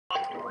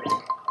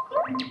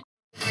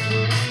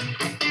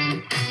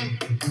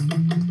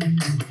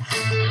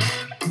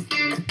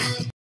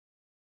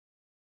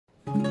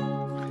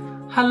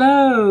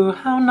Hello,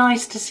 how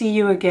nice to see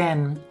you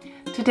again.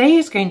 Today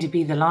is going to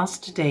be the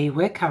last day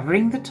we're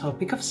covering the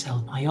topic of cell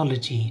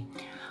biology.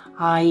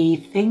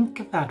 I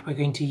think that we're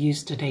going to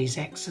use today's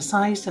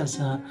exercise as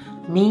a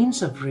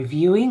means of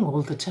reviewing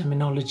all the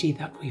terminology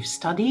that we've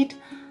studied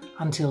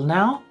until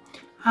now.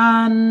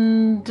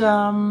 And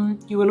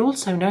you will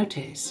also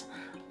notice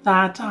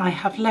that I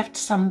have left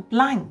some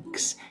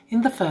blanks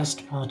in the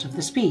first part of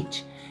the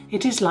speech.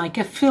 It is like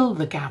a fill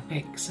the gap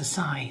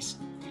exercise.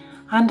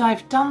 And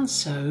I've done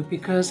so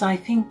because I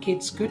think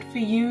it's good for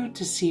you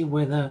to see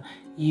whether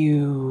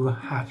you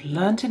have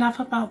learnt enough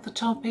about the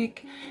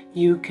topic,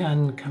 you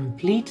can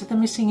complete the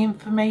missing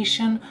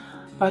information,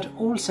 but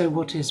also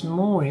what is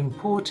more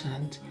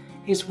important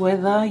is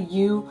whether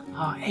you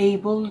are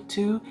able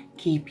to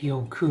keep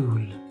your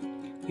cool,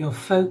 your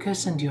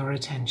focus and your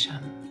attention,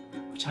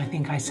 which I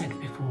think I said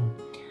before.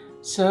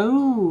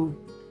 So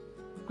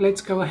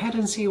let's go ahead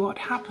and see what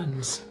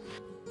happens.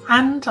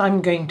 And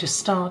I'm going to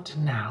start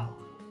now.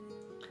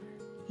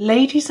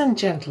 Ladies and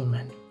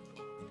gentlemen,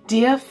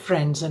 dear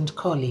friends and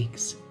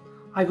colleagues,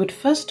 I would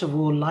first of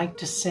all like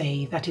to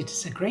say that it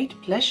is a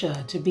great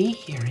pleasure to be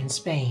here in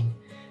Spain.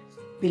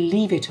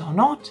 Believe it or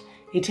not,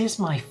 it is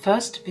my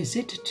first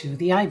visit to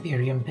the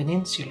Iberian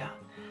Peninsula,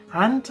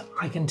 and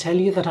I can tell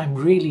you that I'm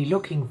really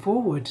looking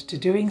forward to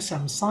doing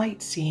some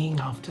sightseeing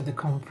after the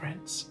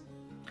conference.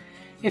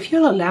 If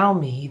you'll allow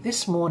me,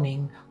 this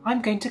morning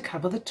I'm going to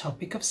cover the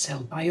topic of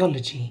cell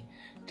biology,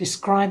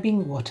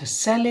 describing what a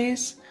cell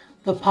is,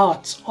 the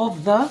parts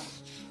of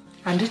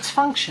and its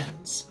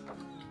functions.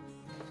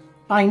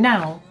 By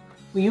now,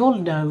 we all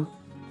know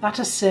that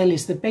a cell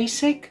is the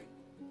basic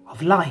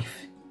of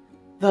life,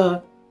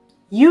 the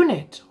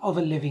unit of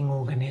a living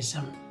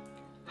organism.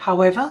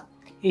 However,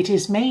 it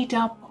is made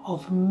up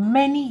of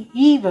many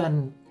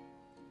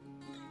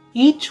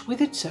each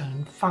with its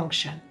own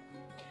function.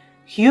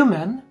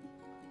 Human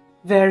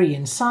vary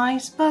in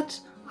size, but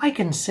I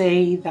can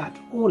say that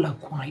all are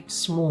quite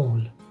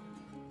small.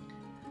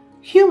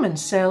 Human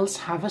cells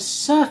have a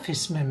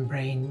surface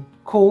membrane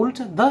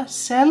called the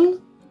cell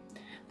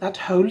that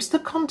holds the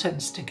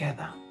contents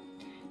together.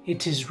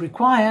 It is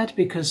required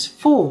because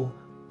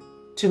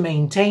to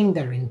maintain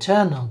their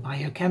internal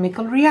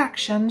biochemical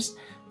reactions,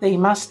 they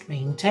must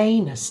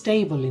maintain a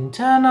stable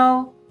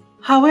internal.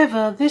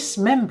 However, this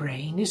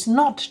membrane is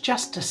not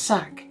just a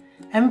sac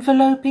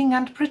enveloping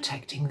and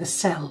protecting the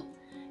cell.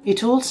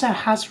 It also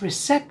has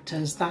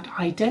receptors that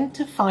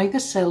identify the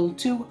cell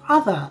to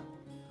other.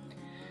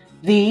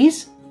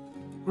 These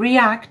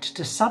react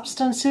to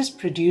substances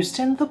produced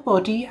in the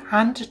body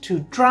and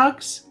to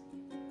drugs,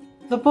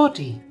 the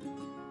body.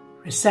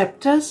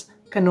 Receptors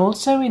can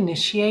also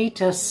initiate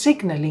a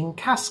signaling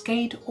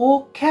cascade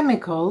or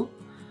chemical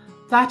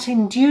that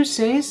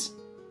induces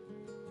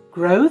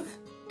growth,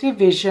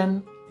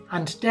 division,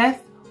 and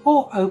death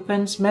or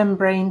opens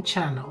membrane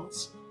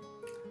channels.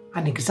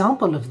 An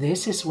example of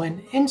this is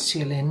when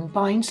insulin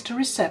binds to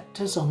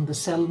receptors on the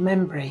cell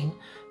membrane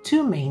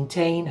to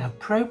maintain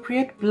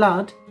appropriate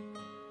blood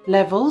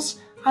levels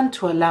and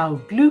to allow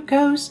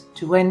glucose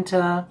to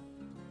enter.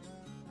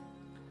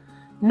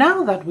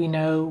 Now that we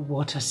know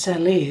what a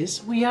cell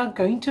is, we are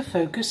going to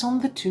focus on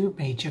the two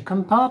major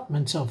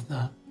compartments of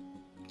the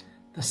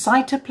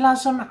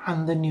cytoplasm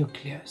and the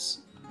nucleus.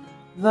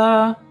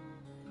 The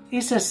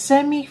is a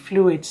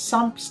semi-fluid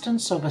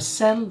substance of a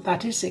cell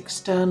that is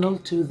external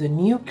to the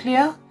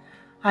nucleus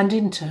and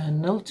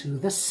internal to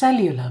the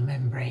cellular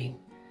membrane.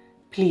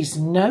 Please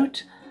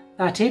note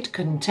that it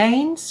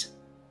contains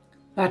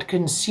that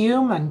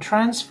consume and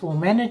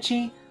transform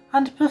energy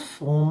and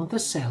perform the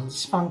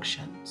cell's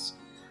functions.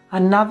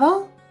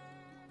 Another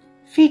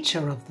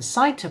feature of the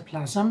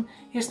cytoplasm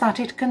is that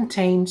it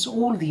contains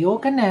all the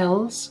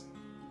organelles.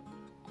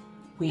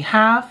 We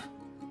have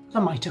the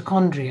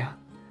mitochondria,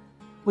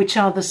 which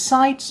are the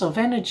sites of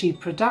energy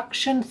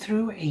production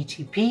through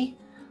ATP,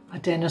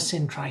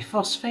 adenosine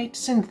triphosphate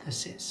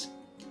synthesis.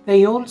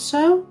 They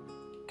also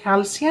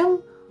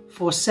calcium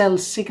for cell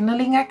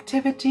signaling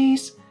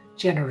activities,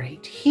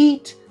 generate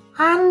heat,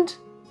 and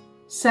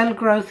cell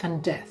growth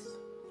and death.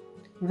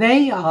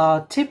 They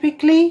are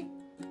typically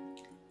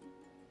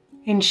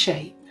in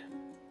shape.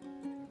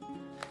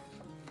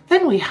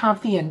 Then we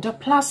have the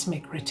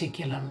endoplasmic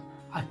reticulum,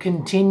 a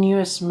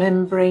continuous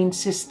membrane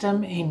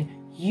system in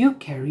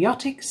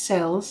eukaryotic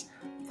cells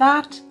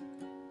that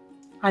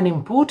an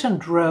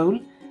important role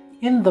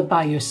in the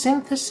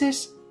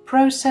biosynthesis,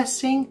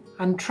 processing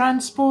and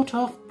transport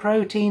of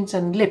proteins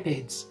and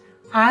lipids,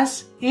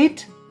 as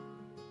it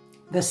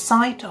the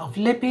site of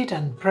lipid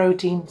and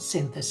protein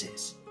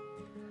synthesis.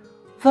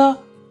 The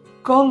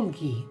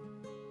Golgi,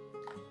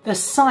 the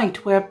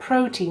site where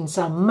proteins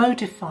are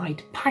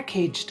modified,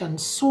 packaged and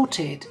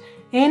sorted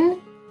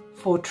in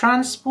for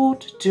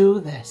transport to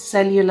their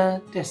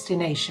cellular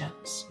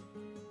destinations.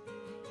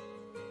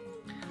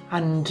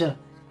 And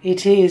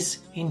it is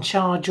in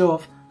charge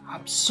of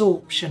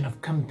absorption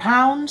of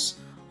compounds,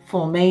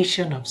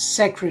 formation of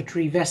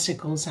secretory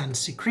vesicles and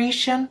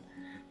secretion,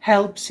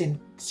 helps in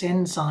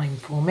enzyme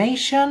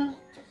formation.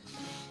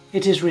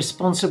 It is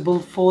responsible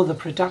for the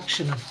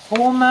production of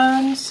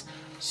hormones,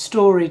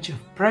 storage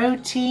of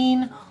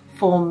protein,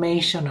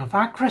 formation of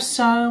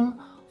acrosome,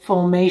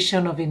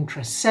 formation of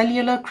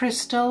intracellular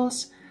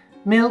crystals,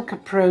 milk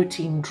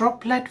protein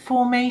droplet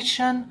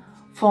formation,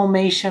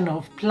 formation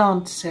of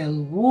plant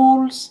cell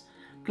walls,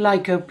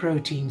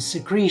 glycoprotein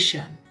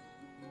secretion.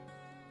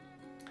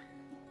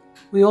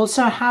 We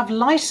also have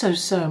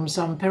lysosomes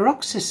and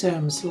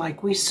peroxisomes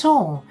like we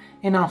saw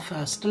in our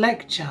first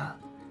lecture,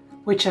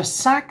 which are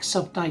sacs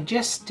of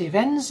digestive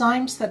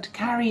enzymes that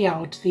carry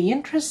out the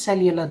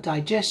intracellular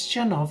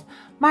digestion of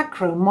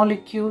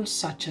macromolecules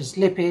such as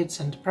lipids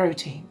and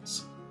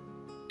proteins.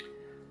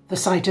 The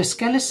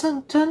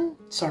cytoskeleton,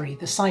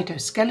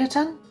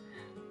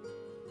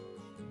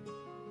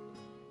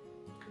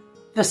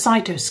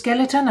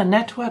 a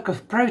network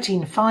of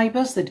protein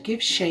fibers that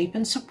give shape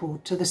and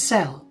support to the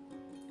cell,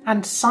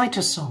 and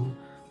cytosol,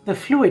 the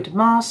fluid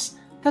mass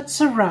that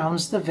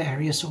surrounds the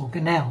various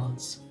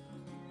organelles.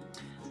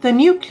 The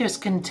nucleus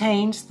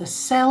contains the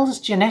cell's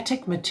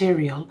genetic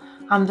material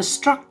and the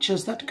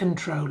structures that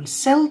control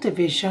cell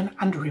division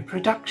and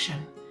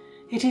reproduction.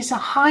 It is a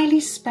highly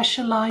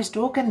specialized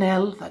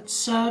organelle that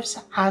serves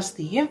as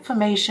the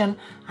information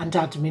and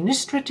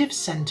administrative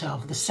center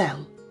of the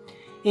cell.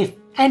 If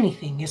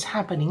anything is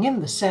happening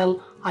in the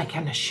cell, I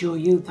can assure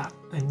you that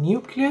the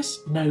nucleus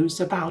knows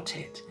about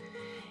it.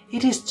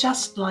 It is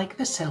just like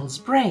the cell's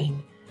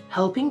brain,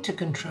 helping to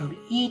control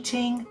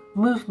eating,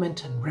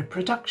 movement and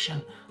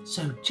reproduction,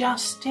 so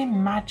just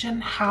imagine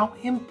how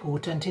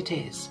important it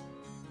is.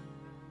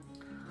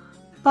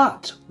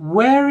 But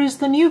where is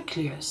the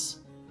nucleus?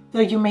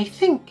 Though you may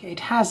think it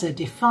has a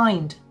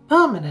defined,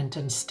 permanent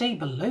and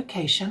stable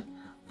location,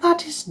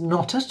 that is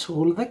not at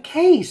all the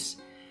case.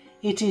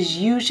 It is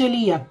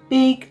usually a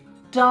big,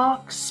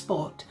 dark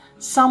spot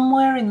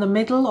somewhere in the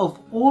middle of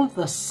all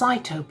the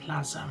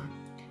cytoplasm.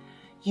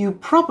 You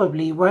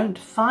probably won't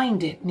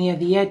find it near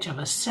the edge of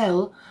a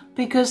cell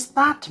because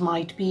that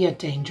might be a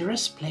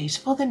dangerous place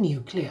for the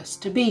nucleus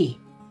to be.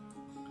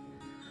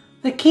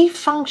 The key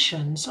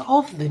functions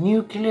of the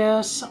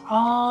nucleus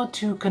are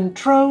to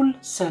control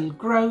cell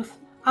growth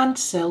and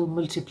cell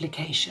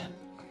multiplication.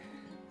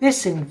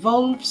 This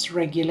involves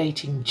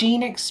regulating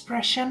gene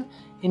expression,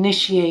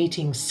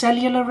 initiating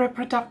cellular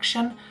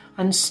reproduction,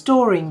 and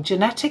storing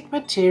genetic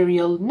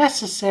material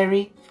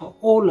necessary for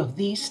all of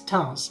these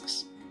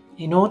tasks.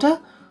 In order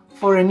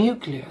for a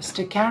nucleus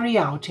to carry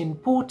out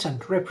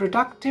important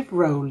reproductive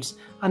roles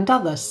and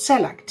other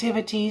cell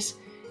activities,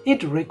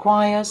 it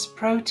requires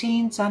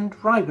proteins and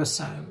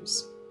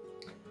ribosomes.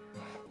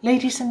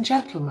 Ladies and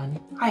gentlemen,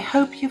 I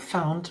hope you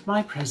found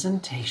my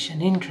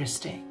presentation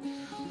interesting.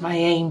 My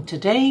aim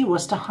today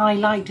was to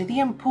highlight the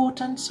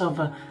importance of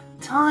a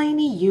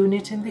tiny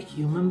unit in the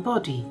human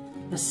body,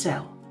 the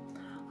cell.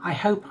 I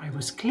hope I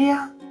was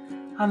clear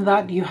and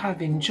that you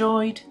have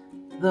enjoyed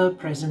the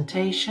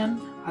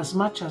presentation as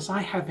much as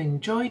I have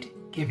enjoyed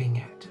giving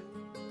it.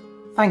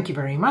 Thank you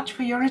very much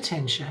for your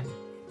attention.